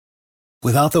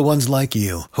Without the ones like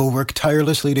you, who work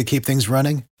tirelessly to keep things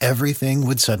running, everything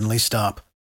would suddenly stop.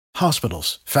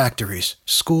 Hospitals, factories,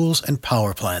 schools, and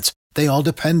power plants, they all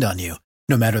depend on you.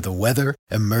 No matter the weather,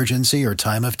 emergency, or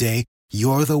time of day,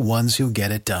 you're the ones who get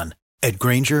it done. At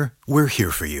Grainger, we're here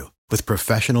for you with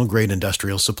professional-grade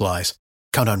industrial supplies.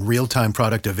 Count on real-time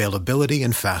product availability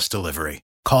and fast delivery.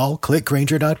 Call, click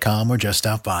Grainger.com, or just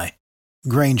stop by.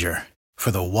 Grainger, for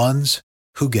the ones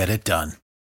who get it done.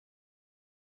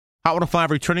 Hot 105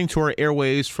 returning to our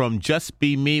airwaves from Just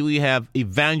Be Me. We have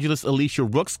Evangelist Alicia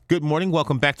Rooks. Good morning.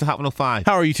 Welcome back to Hot 105.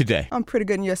 How are you today? I'm pretty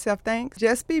good, and yourself, thanks.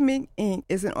 Just Be Me, Inc.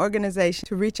 is an organization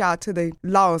to reach out to the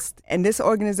lost. And this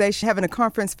organization having a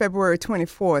conference February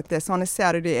 24th. That's on a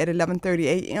Saturday at 11:30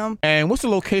 a.m. And what's the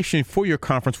location for your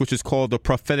conference, which is called the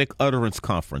Prophetic Utterance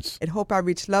Conference? At Hope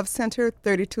Outreach Love Center,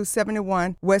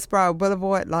 3271 West Broward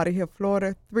Boulevard, Lauderhill,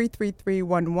 Florida,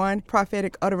 33311.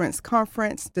 Prophetic Utterance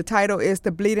Conference. The title is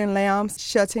The Bleeding Lambs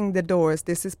Shutting the Doors.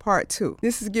 This is part 2.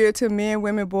 This is geared to men,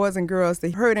 women, boys, and girls,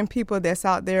 the hurting people that's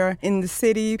out there in the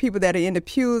city, people that are in the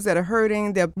pews that are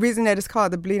hurting. The reason that it's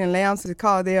called the Bleeding Lambs is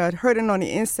because they are hurting on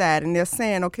the inside, and they're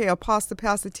saying, okay, apostle,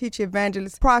 pastor, teacher,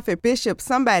 evangelist, prophet, bishop,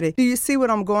 somebody, do you see what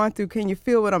I'm going through? Can you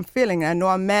feel what I'm feeling? I know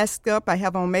I'm masked up, I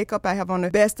have on makeup, I have on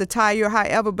the best attire,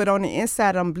 however, but on the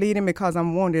inside I'm bleeding because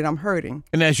I'm wounded, I'm hurting.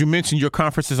 And as you mentioned, your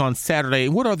conference is on Saturday.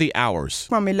 What are the hours?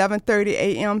 From 11:30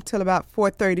 a.m. till about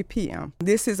 4:30 p.m.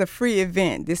 This is a free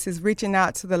event. This is reaching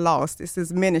out to the lost. This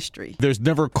is ministry. There's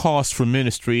never cost for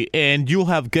ministry, and you'll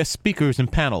have guest speakers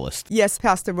and panelists. Yes,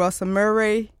 Pastor Russell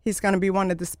Murray. He's going to be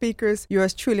one of the speakers.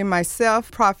 Yours truly,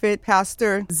 myself, Prophet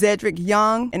Pastor Zedrick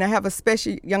Young. And I have a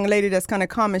special young lady that's going to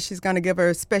come, and she's going to give her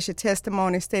a special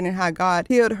testimony stating how God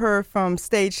healed her from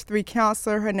stage 3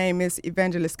 cancer. Her name is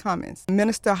Evangelist Cummins.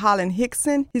 Minister Holland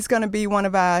Hickson, he's going to be one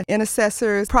of our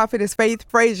intercessors. Prophetess Faith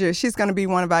Frazier, she's going to be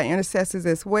one of our intercessors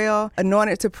as well.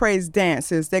 Anointed to Praise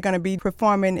dancers. They're going to be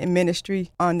performing in ministry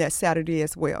on that Saturday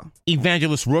as well.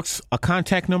 Evangelist Rooks, a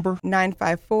contact number?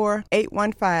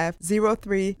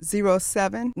 954-815-0307.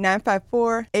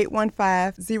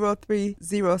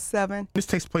 954-815-0307. This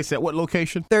takes place at what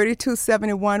location?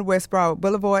 3271 West Broward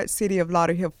Boulevard, City of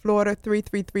Lauderhill, Florida,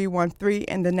 33313.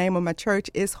 And the name of my church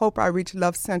is Hope Outreach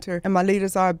Love Center. And my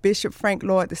leaders are Bishop Frank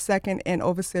Lloyd II and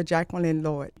Overseer Jacqueline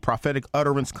Lloyd. Prophetic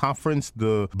Utterance Conference,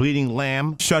 the Bleeding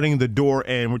Lamb, shutting the door,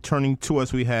 and returning to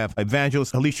us, we have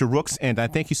Evangelist Alicia Rooks. And I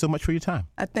thank you so much for your time.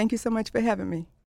 I thank you so much for having me.